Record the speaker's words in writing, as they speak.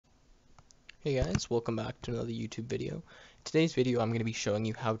Hey guys, welcome back to another YouTube video. In today's video I'm going to be showing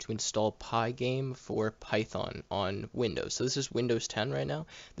you how to install Pygame for Python on Windows. So this is Windows 10 right now.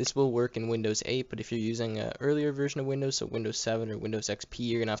 This will work in Windows 8, but if you're using an earlier version of Windows, so Windows 7 or Windows XP,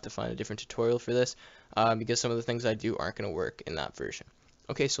 you're going to have to find a different tutorial for this because some of the things I do aren't going to work in that version.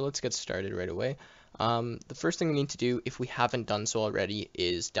 Okay, so let's get started right away. The first thing we need to do, if we haven't done so already,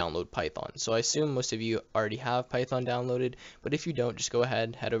 is download Python. So I assume most of you already have Python downloaded, but if you don't, just go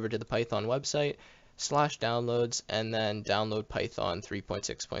ahead, head over to the Python website, /downloads, and then download Python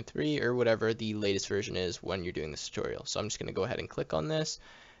 3.6.3 or whatever the latest version is when you're doing this tutorial. So I'm just going to go ahead and click on this,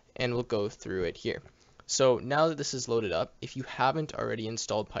 and we'll go through it here. So now that this is loaded up, if you haven't already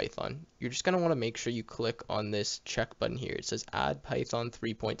installed Python, you're just going to want to make sure you click on this check button here. It says add Python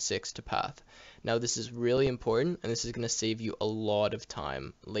 3.6 to path. Now this is really important, and this is going to save you a lot of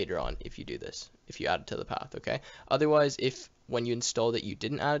time later on if you do this, if you add it to the path, okay? Otherwise, if when you installed it you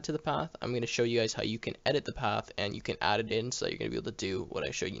didn't add it to the path, I'm going to show you guys how you can edit the path and you can add it in so that you're going to be able to do what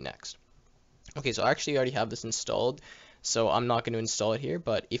I show you next. Okay, so I actually already have this installed, so I'm not going to install it here,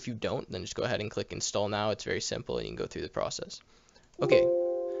 but if you don't, then just go ahead and click install now. It's very simple and you can go through the process. Okay,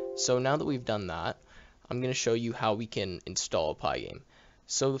 so now that we've done that, I'm going to show you how we can install Pygame.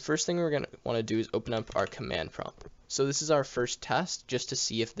 So the first thing we're going to want to do is open up our command prompt. So this is our first test just to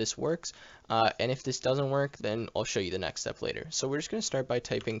see if this works, and if this doesn't work, then I'll show you the next step later. So we're just going to start by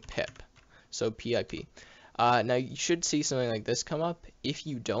typing pip, so pip. Now you should see something like this come up. If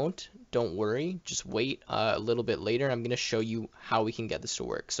you don't worry, just wait a little bit later. I'm going to show you how we can get this to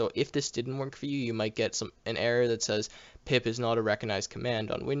work. So if this didn't work for you, you might get an error that says pip is not a recognized command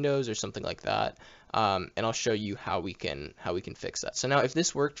on Windows or something like that. And I'll show you how we can fix that. So now if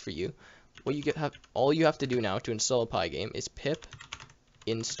this worked for you, all you have to do now to install a Pygame is pip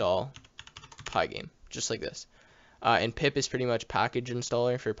install Pygame, just like this. And pip is pretty much package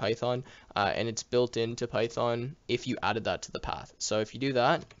installer for Python, and it's built into Python if you added that to the path. So if you do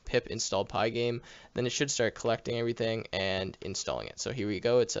that, pip install Pygame, then it should start collecting everything and installing it. So here we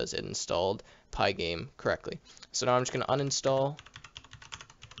go, it says it installed Pygame correctly. So now I'm just going to uninstall,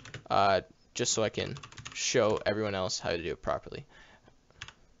 just so I can show everyone else how to do it properly.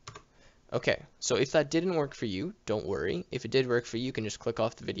 Okay, so if that didn't work for you, don't worry. If it did work for you, you can just click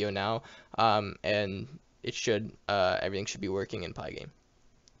off the video now, and it should everything should be working in Pygame.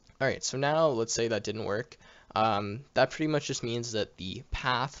 Alright, so now let's say that didn't work. That pretty much just means that the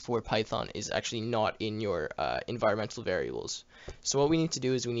path for Python is actually not in your environmental variables. So what we need to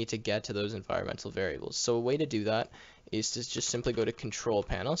do is we need to get to those environmental variables. So a way to do that is to just simply go to Control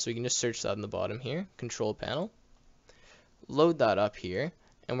Panel. So you can just search that in the bottom here, Control Panel. Load that up here,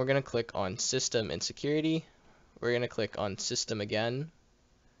 and we're going to click on System and Security. We're going to click on System again,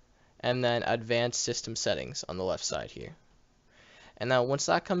 and then Advanced System Settings on the left side here. And now once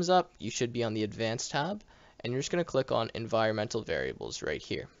that comes up, you should be on the Advanced tab, and you're just going to click on Environmental Variables right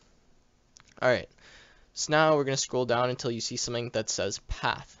here. Alright, so now we're going to scroll down until you see something that says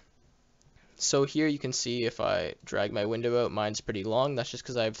Path. So here you can see if I drag my window out, mine's pretty long. That's just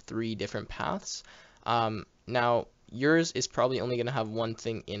because I have 3 different paths. Now yours is probably only going to have one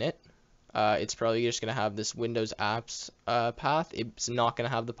thing in it. It's probably just going to have this Windows Apps path. It's not going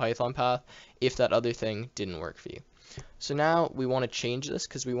to have the Python path if that other thing didn't work for you. So now we want to change this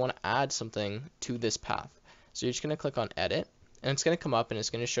because we want to add something to this path. So you're just going to click on Edit, and it's going to come up and it's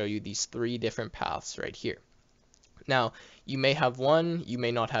going to show you these 3 different paths right here. Now you may have one, you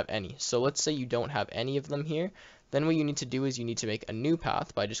may not have any. So let's say you don't have any of them here. Then what you need to do is you need to make a new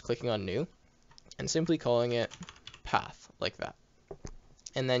path by just clicking on New and simply calling it Path, like that.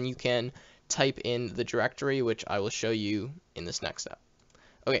 And then you can type in the directory, which I will show you in this next step.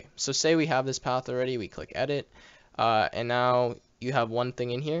 Okay, so say we have this path already, we click Edit, and now you have one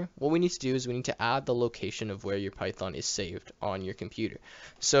thing in here. What we need to do is we need to add the location of where your Python is saved on your computer.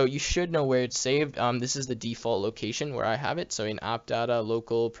 So you should know where it's saved. This is the default location where I have it. So in App Data,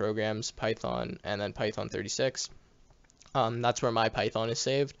 Local, Programs, Python, and then Python 36. That's where my Python is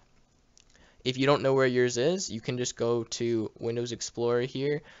saved. If you don't know where yours is, you can just go to Windows Explorer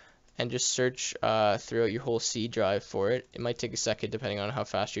here and just search throughout your whole C drive for it. It might take a second depending on how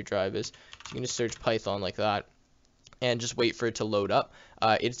fast your drive is. So you can just search Python like that and just wait for it to load up.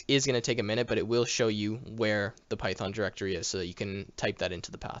 It is going to take a minute, but it will show you where the Python directory is so that you can type that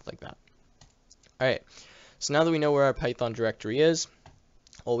into the path like that. Alright, so now that we know where our Python directory is,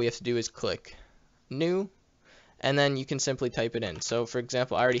 all we have to do is click New, and then you can simply type it in. So for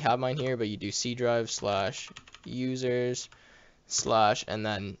example, I already have mine here, but you do C drive /users/ and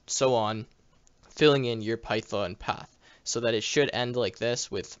then so on, filling in your Python path so that it should end like this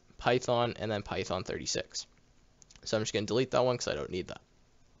with Python and then Python 36. So I'm just going to delete that one because I don't need that.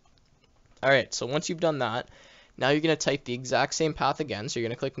 Alright, so once you've done that, now you're going to type the exact same path again. So you're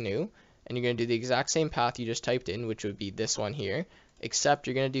going to click new, and you're going to do the exact same path you just typed in, which would be this one here, except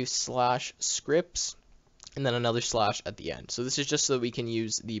you're going to do /scripts and then another slash at the end. So this is just so that we can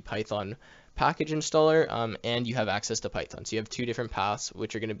use the Python package installer, and you have access to Python. So you have two different paths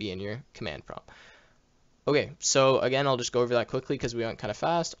which are going to be in your command prompt. Okay, so again, I'll just go over that quickly because we went kind of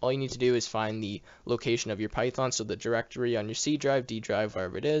fast. All you need to do is find the location of your Python, so the directory on your C drive, D drive,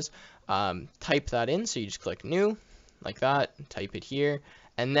 wherever it is. Type that in, so you just click new, like that, type it here,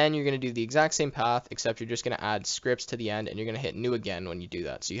 and then you're going to do the exact same path, except you're just going to add scripts to the end, and you're going to hit new again when you do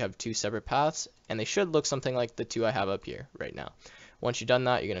that. So you have two separate paths, and they should look something like the two I have up here right now. Once you've done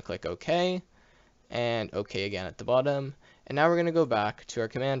that, you're going to click OK, and OK again at the bottom. And now we're going to go back to our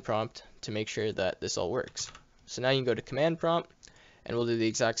command prompt to make sure that this all works. So now you can go to command prompt, and we'll do the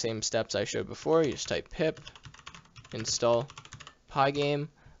exact same steps I showed before. You just type pip install Pygame,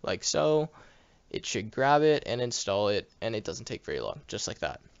 like so. It should grab it and install it, and it doesn't take very long, just like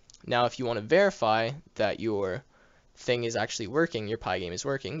that. Now, if you want to verify that your thing is actually working, your Pygame is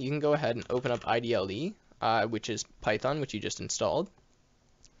working, you can go ahead and open up IDLE, which is Python, which you just installed.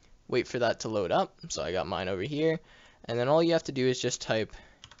 Wait for that to load up. So I got mine over here, and then all you have to do is just type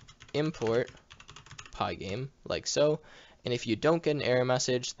import Pygame, like so. And if you don't get an error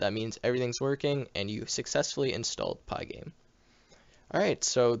message, that means everything's working and you successfully installed Pygame. Alright,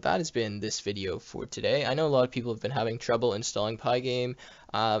 so that has been this video for today. I know a lot of people have been having trouble installing Pygame.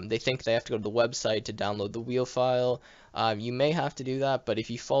 They think they have to go to the website to download the wheel file. You may have to do that, but if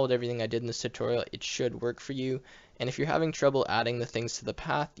you followed everything I did in this tutorial, it should work for you. And if you're having trouble adding the things to the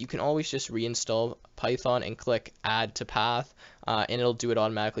path, you can always just reinstall Python and click add to path, and it'll do it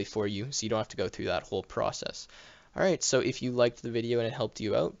automatically for you, so you don't have to go through that whole process. Alright, so if you liked the video and it helped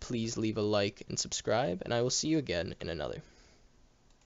you out, please leave a like and subscribe, and I will see you again in another.